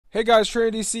Hey guys,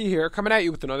 TrainDC here, coming at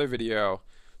you with another video.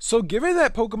 So given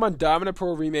that Pokemon Diamond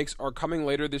Pearl remakes are coming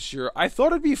later this year, I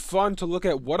thought it'd be fun to look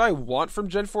at what I want from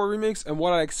Gen 4 remakes and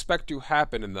what I expect to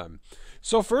happen in them.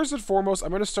 So first and foremost,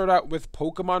 I'm going to start out with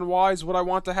Pokemon-wise what I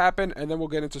want to happen, and then we'll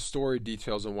get into story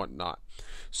details and whatnot.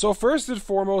 So first and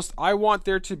foremost, I want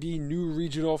there to be new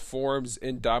regional forms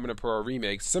in Diamond and Pearl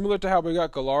remakes. Similar to how we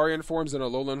got Galarian forms and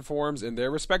Alolan forms in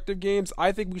their respective games,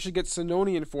 I think we should get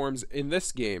Sinonian forms in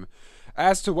this game.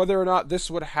 As to whether or not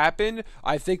this would happen,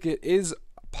 I think it is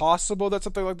possible that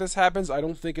something like this happens. I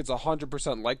don't think it's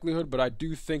 100% likelihood, but I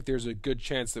do think there's a good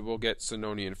chance that we'll get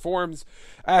Sinonian forms.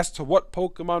 As to what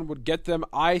Pokemon would get them,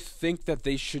 I think that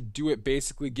they should do it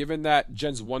basically, given that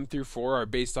Gens 1 through 4 are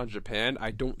based on Japan,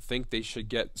 I don't think they should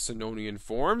get Sinonian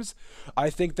forms. I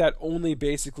think that only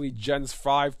basically Gens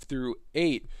 5 through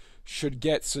 8 should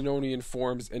get Sinonian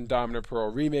forms in Diamond and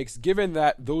Pearl remakes, given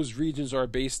that those regions are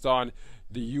based on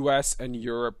the US and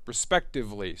Europe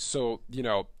respectively. So,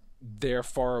 they're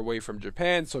far away from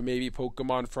Japan, so maybe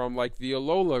Pokemon from like the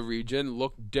Alola region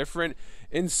look different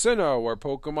in Sinnoh, or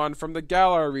Pokemon from the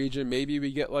Galar region, maybe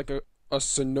we get like a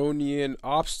Sinonian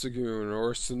Obstagoon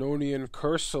or a Sinonian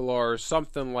Cursolar or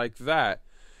something like that.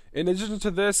 In addition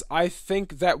to this, I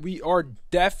think that we are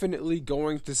definitely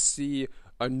going to see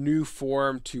a new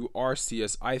form to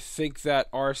Arceus. I think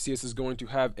that Arceus is going to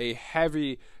have a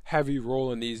heavy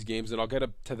role in these games, and I'll get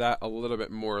up to that a little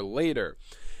bit more later.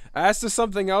 As to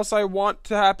something else I want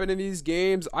to happen in these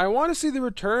games, I want to see the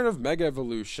return of Mega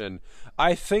Evolution.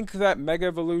 I think that Mega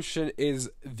Evolution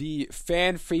is the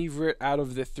fan favorite out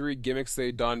of the three gimmicks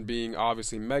they've done, being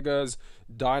obviously Megas,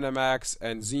 Dynamax,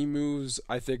 and Z-Moves.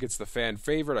 I think it's the fan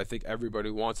favorite. I think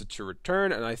everybody wants it to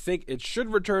return, and I think it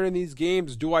should return in these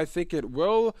games. Do I think it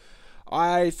will?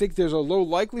 I think there's a low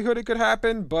likelihood it could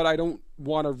happen, but I don't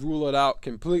want to rule it out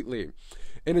completely.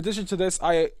 In addition to this,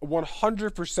 I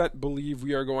 100% believe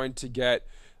we are going to get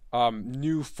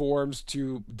new forms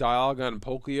to Dialga and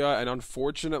Palkia, and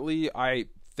unfortunately, I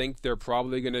think they're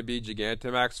probably going to be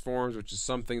Gigantamax forms, which is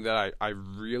something that I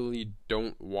really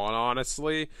don't want,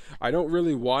 honestly. I don't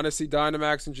really want to see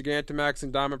Dynamax and Gigantamax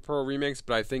and Diamond Pearl remakes,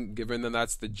 but I think given that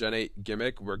that's the Gen 8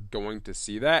 gimmick, we're going to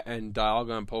see that, and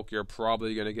Dialga and Palkia are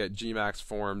probably going to get Gmax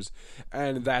forms,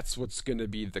 and that's what's going to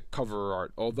be the cover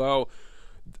art. Although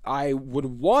I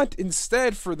would want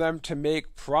instead for them to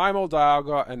make Primal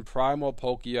Dialga and Primal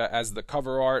Palkia as the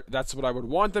cover art. That's what I would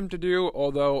want them to do,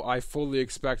 although I fully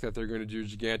expect that they're going to do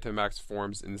Gigantamax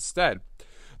forms instead.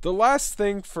 The last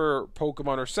thing for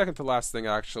Pokemon, or second to last thing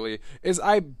actually, is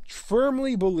I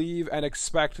firmly believe and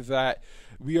expect that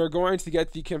we are going to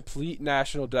get the complete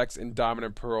national decks in Diamond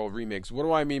and Pearl remakes. What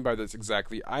do I mean by this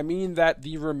exactly? I mean that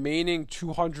the remaining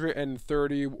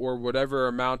 230 or whatever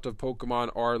amount of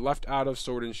Pokemon are left out of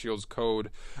Sword and Shield's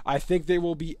code. I think they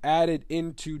will be added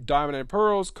into Diamond and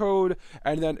Pearl's code,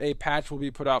 and then a patch will be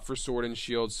put out for Sword and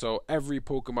Shield, so every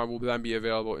Pokemon will then be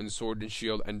available in Sword and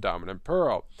Shield and Diamond and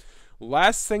Pearl.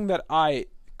 Last thing that I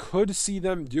could see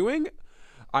them doing,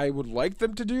 I would like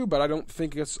them to do, but I don't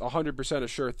think it's 100% a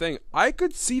sure thing. I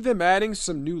could see them adding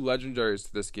some new legendaries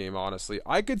to this game, honestly.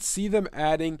 I could see them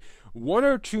adding one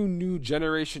or two new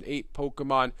Generation 8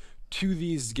 Pokemon to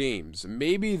these games.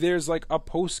 Maybe there's like a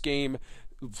post-game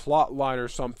plot line or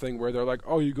something where they're like,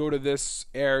 oh, you go to this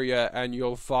area and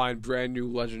you'll find brand new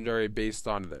legendary based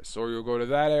on this. Or you'll go to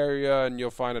that area and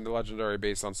you'll find a legendary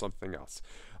based on something else.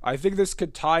 I think this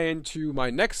could tie into my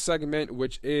next segment,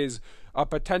 which is a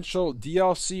potential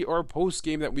DLC or post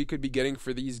game that we could be getting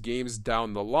for these games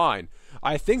down the line.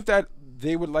 I think that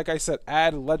they would, like I said,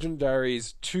 add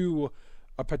legendaries to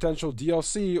a potential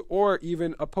DLC or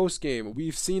even a post game.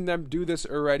 We've seen them do this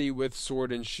already with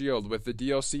Sword and Shield. With the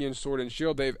DLC in Sword and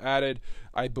Shield, they've added,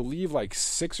 I believe, like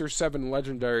 6 or 7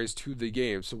 legendaries to the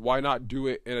game. So why not do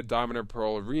it in a Diamond and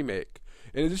Pearl remake?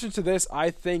 In addition to this, I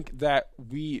think that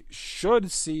we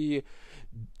should see,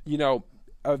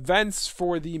 events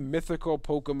for the mythical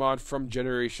Pokemon from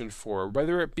Generation 4.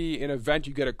 Whether it be an event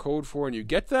you get a code for and you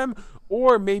get them,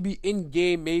 or maybe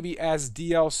in-game, maybe as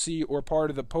DLC or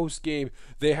part of the post-game,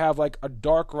 they have like a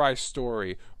Darkrai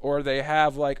story, or they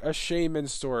have like a Shaman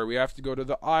story. We have to go to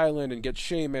the island and get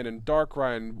Shaman and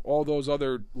Darkrai and all those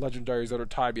other legendaries that are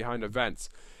tied behind events.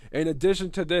 In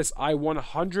addition to this, I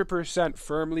 100%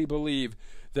 firmly believe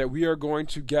that we are going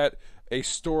to get a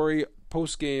story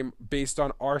post-game based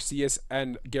on Arceus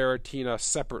and Giratina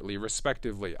separately,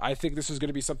 respectively. I think this is going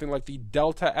to be something like the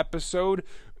Delta episode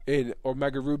in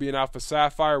Omega Ruby and Alpha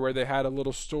Sapphire, where they had a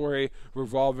little story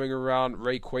revolving around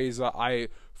Rayquaza. I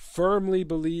firmly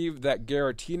believe that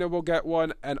Giratina will get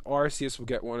one and Arceus will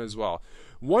get one as well.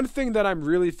 One thing that I'm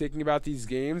really thinking about these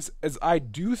games is I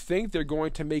do think they're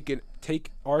going to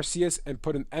take Arceus and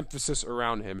put an emphasis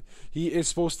around him. He is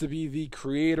supposed to be the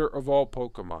creator of all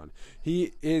Pokemon.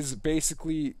 He is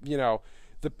basically,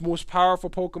 the most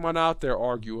powerful Pokemon out there,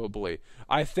 arguably.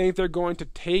 I think they're going to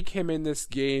take him in this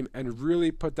game and really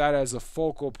put that as a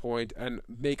focal point and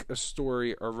make a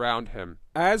story around him.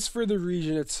 As for the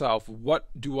region itself, what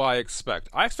do I expect?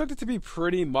 I expect it to be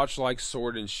pretty much like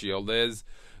Sword and Shield is.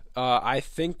 I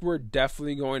think we're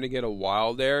definitely going to get a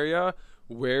wild area.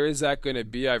 Where is that going to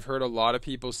be? I've heard a lot of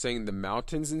people saying the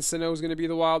mountains in Sinnoh is going to be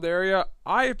the wild area.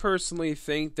 I personally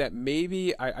think that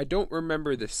maybe, I don't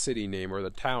remember the city name or the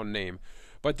town name,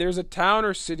 but there's a town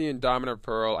or city in Diamond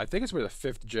Pearl, I think it's where the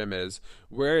 5th gym is,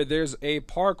 where there's a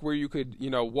park where you could,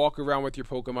 walk around with your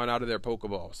Pokemon out of their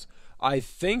Pokeballs. I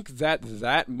think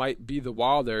that might be the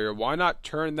wild area. Why not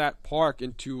turn that park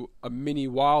into a mini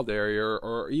wild area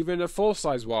or even a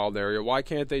full-size wild area? Why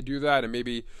can't they do that? And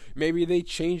maybe they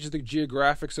change the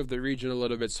geographics of the region a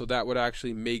little bit so that would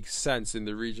actually make sense in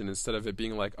the region instead of it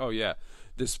being like, oh yeah,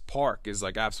 this park is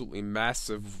like absolutely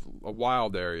massive, a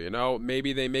wild area,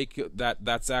 Maybe they make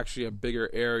that's actually a bigger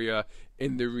area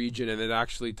in the region and it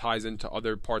actually ties into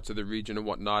other parts of the region and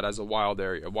whatnot as a wild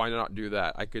area. Why not do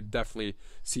that? I could definitely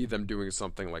see them doing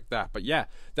something like that. But yeah,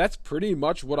 that's pretty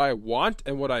much what I want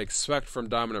and what I expect from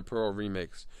Diamond and Pearl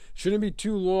remakes. Shouldn't be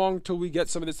too long till we get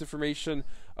some of this information.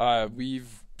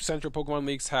 Central Pokemon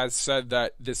Leaks has said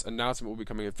that this announcement will be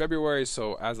coming in February,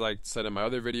 so as I said in my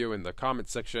other video in the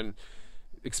comments section,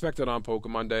 expect it on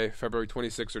Pokemon Day, February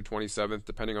 26th or 27th,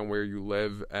 depending on where you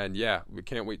live. And yeah, we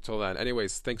can't wait till then.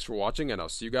 Anyways, thanks for watching, and I'll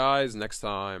see you guys next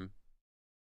time.